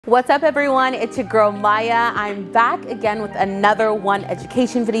What's up everyone, it's your girl Maya. I'm back again with another One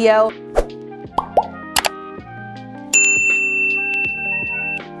education video.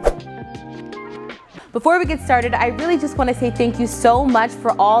 Before we get started, I really just want to say thank you so much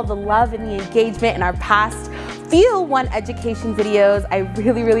for all the love and the engagement in our past few One education videos. I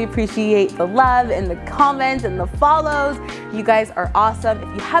really appreciate the love and the comments and the follows. You guys are awesome.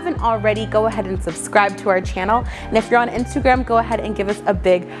 If you haven't already, go ahead and subscribe to our channel. And if you're on Instagram, go ahead and give us a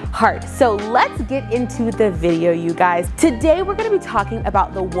big heart. So let's get into the video, you guys. Today, we're gonna be talking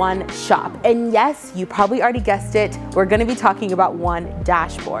about the One Shop. And yes, you probably already guessed it, we're gonna be talking about One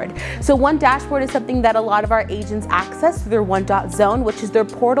Dashboard. So One Dashboard is something that a lot of our agents access through their One Zone, which is their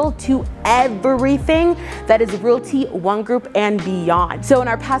portal to everything that is Realty ONE Group and beyond. So in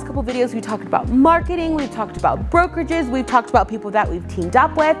our past couple videos, we talked about marketing, we've talked about brokerages, we've talked about people that we've teamed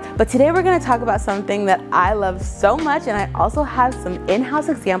up with, but today we're gonna talk about something that I love so much, and I also have some in-house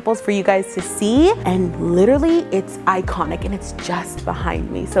examples for you guys to see, and literally it's iconic and it's just behind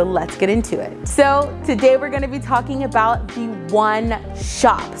me. So let's get into it. So today we're gonna be talking about the One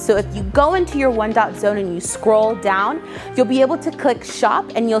Shop. So if you go into your One Zone and you scroll down, you'll be able to click shop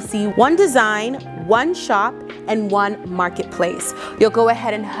and you'll see One Design, One Shop, and One Marketplace. You'll go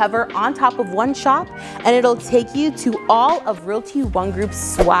ahead and hover on top of One Shop and it'll take you to all of Realty ONE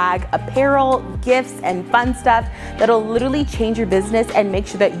Group's swag, apparel, gifts, and fun stuff that'll literally change your business and make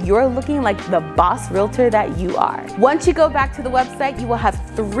sure that you're looking like the boss realtor that you are. Once you go back to the website, you will have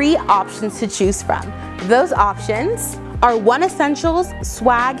 3 options to choose from. Those options are One Essentials,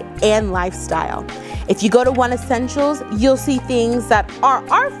 Swag, and Lifestyle. If you go to One Essentials, you'll see things that are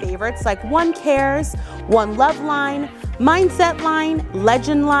our favorites like One Cares, One Love Line, Mindset Line,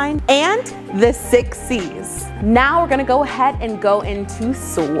 Legend Line, and the 6 C's. Now we're gonna go ahead and go into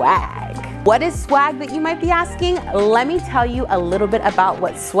swag. What is swag that you might be asking? Let me tell you a little bit about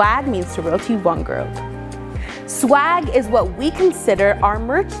what swag means to Realty ONE Group. Swag is what we consider our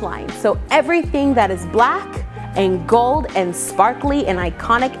merch line. So everything that is black and gold and sparkly and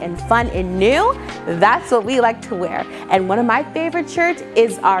iconic and fun and new, that's what we like to wear. And one of my favorite shirts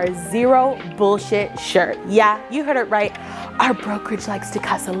is our Zero Bullshit shirt. Yeah, you heard it right. Our brokerage likes to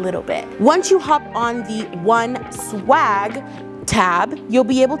cuss a little bit. Once you hop on the One Swag tab, you'll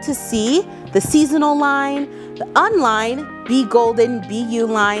be able to see the seasonal line, the unline, Be Golden, BU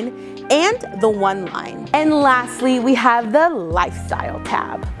line, and the One line. And lastly, we have the Lifestyle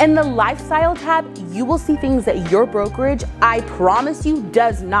tab. In the Lifestyle tab, you will see things that your brokerage, I promise you,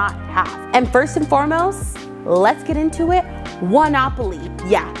 does not have. And first and foremost, let's get into it. Oneopoly.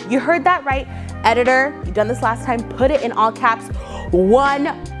 Yeah, you heard that right. Editor, you've done this last time, put it in all caps,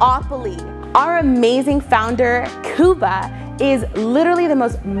 Oneopoly. Our amazing founder, Kuba, is literally the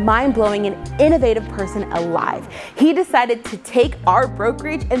most mind-blowing and innovative person alive. He decided to take our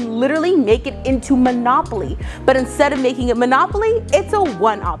brokerage and literally make it into Monopoly. But instead of making it Monopoly, it's a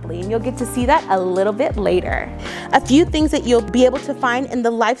Oneopoly, and you'll get to see that a little bit later. A few things that you'll be able to find in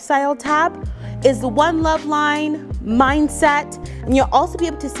the Lifestyle tab is the One Love Line, Mindset, and you'll also be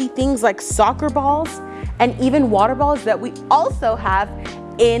able to see things like soccer balls and even water balls that we also have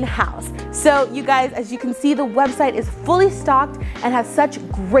in-house. So you guys, as you can see, the website is fully stocked and has such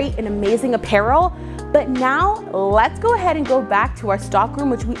great and amazing apparel. But now let's go ahead and go back to our stock room,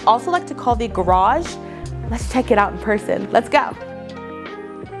 which we also like to call the garage. Let's check it out in person. Let's go.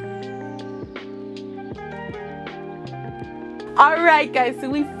 All right, guys, so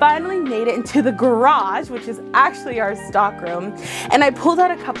we finally made it into the garage, which is actually our stock room. And I pulled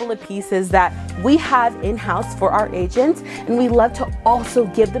out a couple of pieces that we have in-house for our agents, and we love to also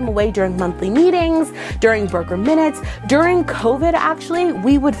give them away during monthly meetings, during broker minutes. During COVID, actually,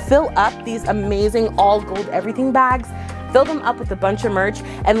 we would fill up these amazing all gold everything bags, fill them up with a bunch of merch,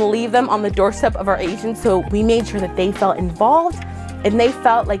 and leave them on the doorstep of our agents. So we made sure that they felt involved and they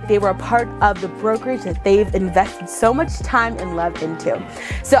felt like they were a part of the brokerage that they've invested so much time and love into.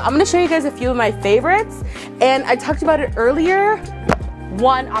 So I'm gonna show you guys a few of my favorites, and I talked about it earlier,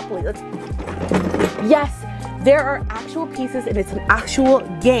 Oneopoly. Yes, there are actual pieces and it's an actual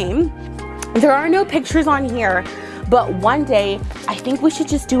game. There are no pictures on here, but one day I think we should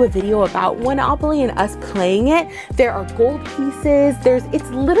just do a video about Oneopoly and us playing it. There are gold pieces, it's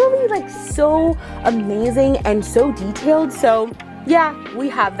literally like so amazing and so detailed. So yeah, we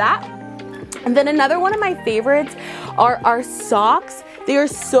have that. And then another one of my favorites are our socks. They are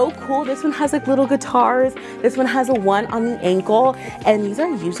so cool. This one has like little guitars. This one has a one on the ankle. And these are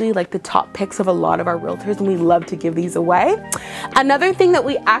usually like the top picks of a lot of our realtors, and we love to give these away. Another thing that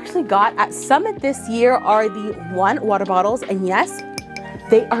we actually got at Summit this year are the One water bottles. And yes,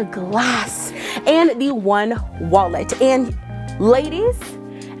 they are glass. And the One wallet. And ladies,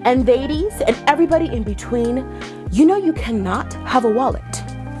 And ladies and everybody in between, you know you cannot have a wallet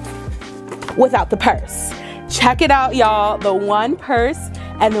without the purse. Check it out, y'all. The one purse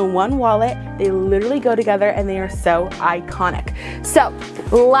and the one wallet, they literally go together and they are so iconic. So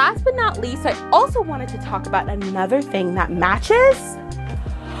last but not least, I also wanted to talk about another thing that matches: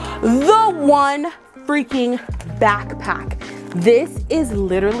 the one freaking backpack. This is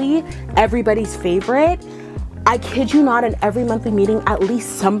literally everybody's favorite. I kid you not, in every monthly meeting, at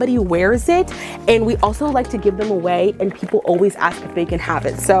least somebody wears it. And we also like to give them away, and people always ask if they can have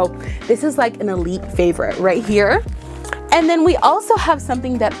it. So this is like an elite favorite right here. And then we also have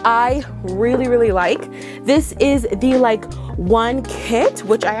something that I really, really like. This is the like one kit,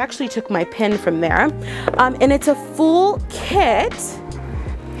 which I actually took my pin from there. And it's a full kit.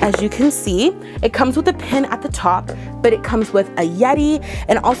 As you can see, it comes with a pin at the top, but it comes with a Yeti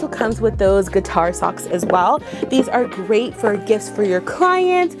and also comes with those guitar socks as well. These are great for gifts for your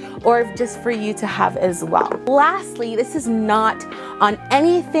client or just for you to have as well. Lastly, this is not on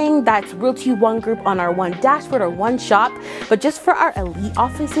anything that's Realty ONE Group on our one dashboard or one shop, but just for our elite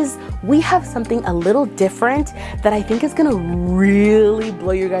offices, we have something a little different that I think is gonna really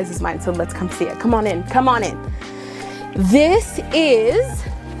blow your guys' mind. So let's come see it. Come on in, come on in. This is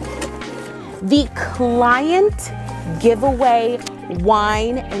the client giveaway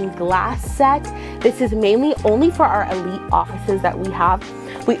wine and glass set. This is mainly only for our elite offices that we have.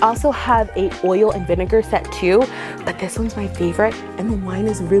 We also have a oil and vinegar set too, but this one's my favorite and the wine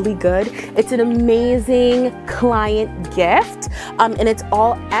is really good. It's an amazing client gift and it's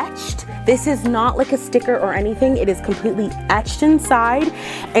all etched. This is not like a sticker or anything. It is completely etched inside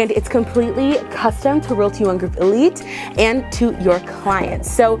and it's completely custom to Realty ONE Group Elite and to your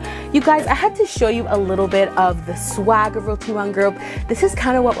clients. So you guys, I had to show you a little bit of the swag of Realty ONE Group. This is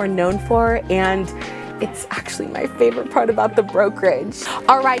kind of what we're known for, and it's actually my favorite part about the brokerage.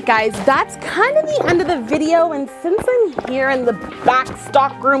 All right, guys, that's kind of the end of the video. And since I'm here in the back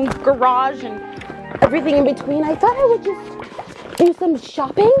stockroom garage and everything in between, I thought I would just do some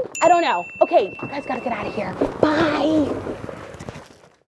shopping. I don't know. Okay, you guys gotta get out of here. Bye.